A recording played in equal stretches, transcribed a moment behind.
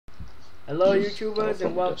Hello YouTubers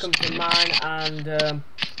and welcome to mine and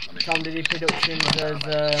Tom Diddy Productions as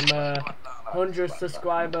 100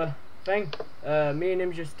 subscriber thing. Me and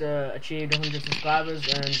him just achieved 100 subscribers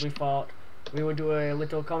and we thought we would do a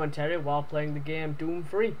little commentary while playing the game Doom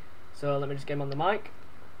 3. So let me just get him on the mic.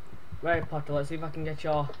 Right Potter, let's see if I can get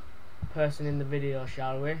your person in the video,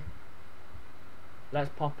 shall we? Let's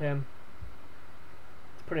pop him.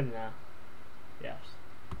 Let's put him there. Yes.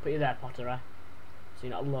 Put you there, Potter, right? So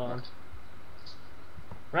you're not alone.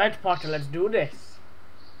 Right, Potter, let's do this.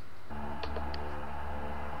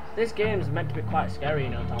 This game's meant to be quite scary, you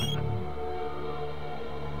know, Tom.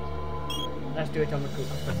 Let's do it on the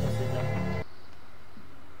Cooper then.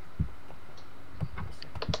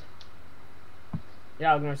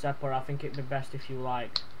 Yeah, I'm gonna say, Potter, I think it'd be best if you,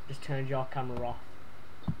 just turned your camera off.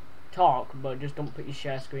 Talk, but just don't put your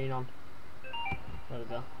share screen on. There we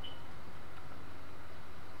go.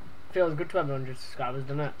 Feels good to have 100 subscribers,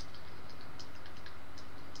 doesn't it?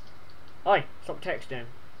 Oi, stop texting.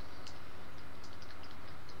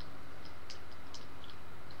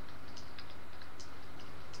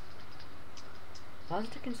 Why is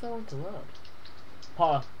it taking so long to load?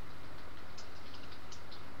 Potter.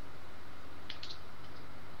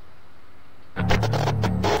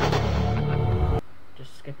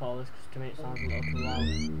 Just skip all this because to me it sounds a little too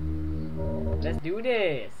loud. Let's do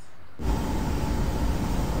this!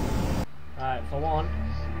 Right, for one,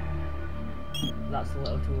 that's a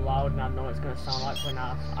little too loud and I know it's going to sound like when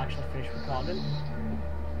I actually finish recording.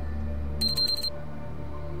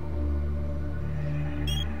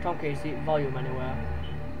 Tom, can you see volume anywhere?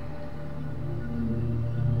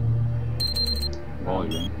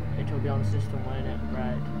 Volume? It will be on the system, won't it?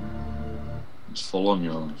 Right. It's full on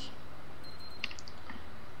yours.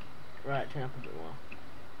 Right, turn up a bit more.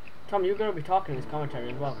 Tom, you're going to be talking in this commentary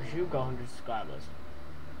as well because you've got 100 subscribers.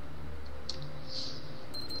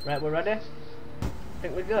 Right, we're ready?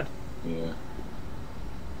 Think we're good? Yeah.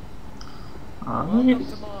 Welcome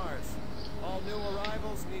to Mars. All new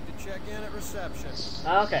arrivals need to check in at reception.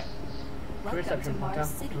 Okay. To reception, Potter.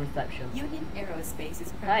 To reception. Union Aerospace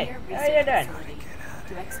is Hey, premier how you research doing? facility.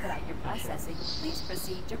 To expedite your processing, please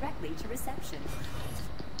proceed directly to reception.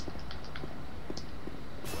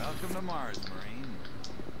 Welcome to Mars, Marine.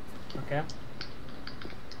 Okay.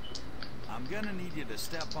 I'm gonna need you to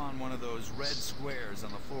step on one of those red squares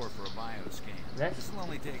on the floor for a bioscan. This? This'll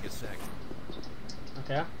only take a second.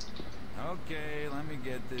 Okay. Okay, let me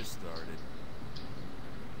get this started.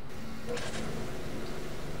 You're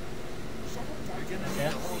gonna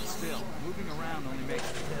need to hold still. Moving around only makes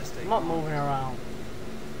the test take I'm not longer. moving around.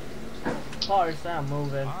 Potter said I'm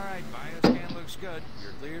moving. Alright, bioscan looks good.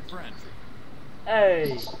 You're cleared for entry.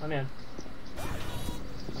 Hey! I'm in.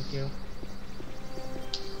 Thank you.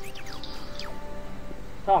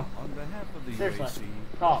 Tom, On behalf of the seriously,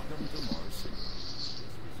 UAC, talk. welcome to Mars.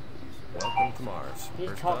 Welcome to Mars. You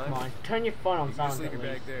First talk time? mine. Turn your phone on You can just silent leave at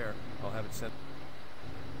your least. bag there. I'll have it sent.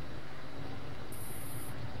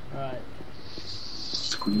 Right.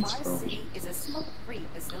 Screen Mars scroll. City is a smoke-free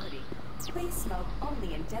facility. Please smoke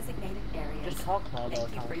only in designated areas. Just talk more though, Thank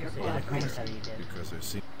you Tom. for your See the cooperation. commentary you did. Because I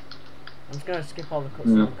see. I'm just gonna skip all the cuts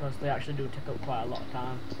Yeah. because they actually do take up quite a lot of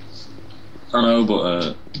time. I know,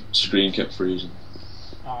 but screen kept freezing.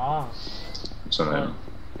 Ah. So now.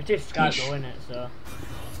 It is Skype Ish. though, isn't it? So. Yeah,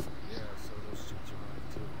 so those suits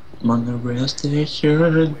arrived too. I'm on the rail station.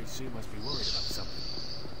 UAC must be worried about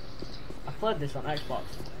something. I played this on Xbox.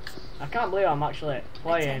 I can't believe I'm actually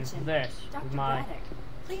playing Attention. this Dr. with my Braddock,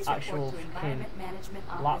 please actual report to fucking Environment Management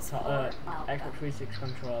Office laptop, for Malta. Xbox 360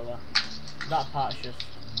 controller. That part's just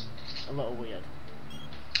a little weird.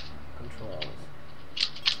 Controls.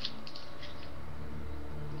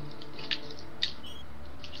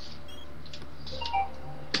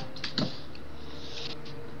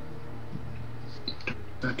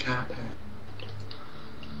 Okay.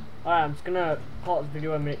 Alright, I'm just gonna pause this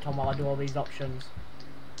video a minute, Tom, while I do all these options.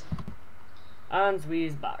 And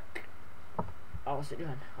we's back. Oh, what's it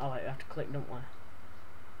doing? Oh wait, we have to click, don't we?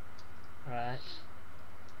 Alright.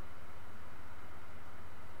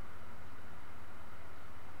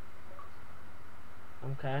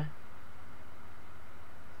 Okay.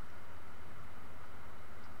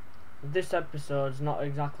 This episode's not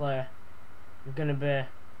exactly gonna be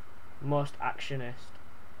most actionist.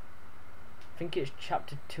 I think it's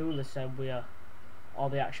chapter 2 they said where all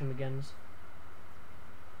the action begins.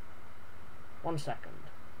 1 second.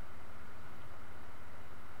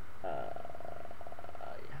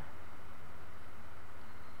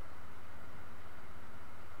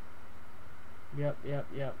 Yeah.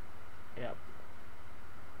 Yep.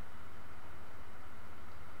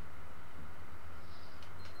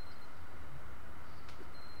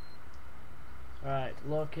 Right,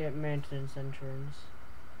 locate maintenance entrance.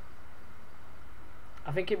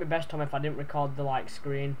 I think it'd be best, Tom, if I didn't record the like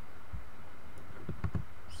screen.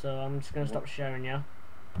 So I'm just gonna stop sharing, yeah,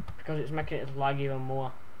 because it's making it lag even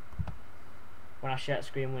more when I share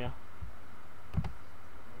screen with you.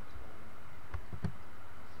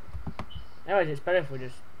 Anyways, it's better if we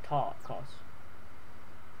just talk, cause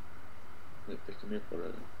Is it picking me up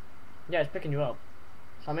already? yeah, it's picking you up.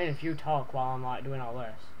 So I mean, if you talk while I'm like doing all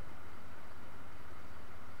this.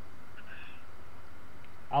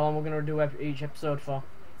 How long we're gonna do each episode for?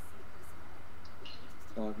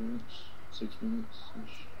 5 minutes, 6 minutes.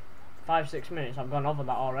 5-6 minutes. I've gone over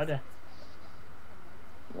that already.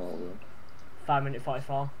 Well, 5 minute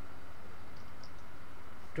 44.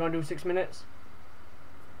 Do you want to do 6 minutes?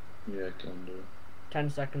 yeah, can do. 10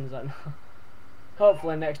 seconds then.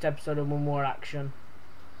 Hopefully next episode will be more action.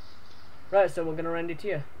 Right, so we're gonna end it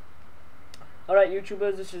here. Alright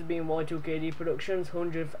YouTubers, this has been Y2KD Productions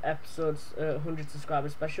 100th episodes, 100 subscriber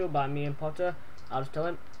special by me and Potter. I'll just tell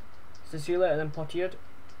him. So see you later then, Pottyard.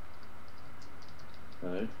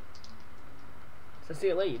 Hey. So see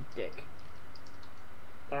you later, you dick.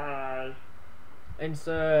 Bye. And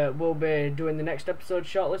so we'll be doing the next episode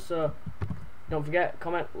shortly, so don't forget,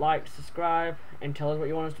 comment, like, subscribe, and tell us what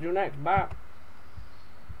you want us to do next. Bye.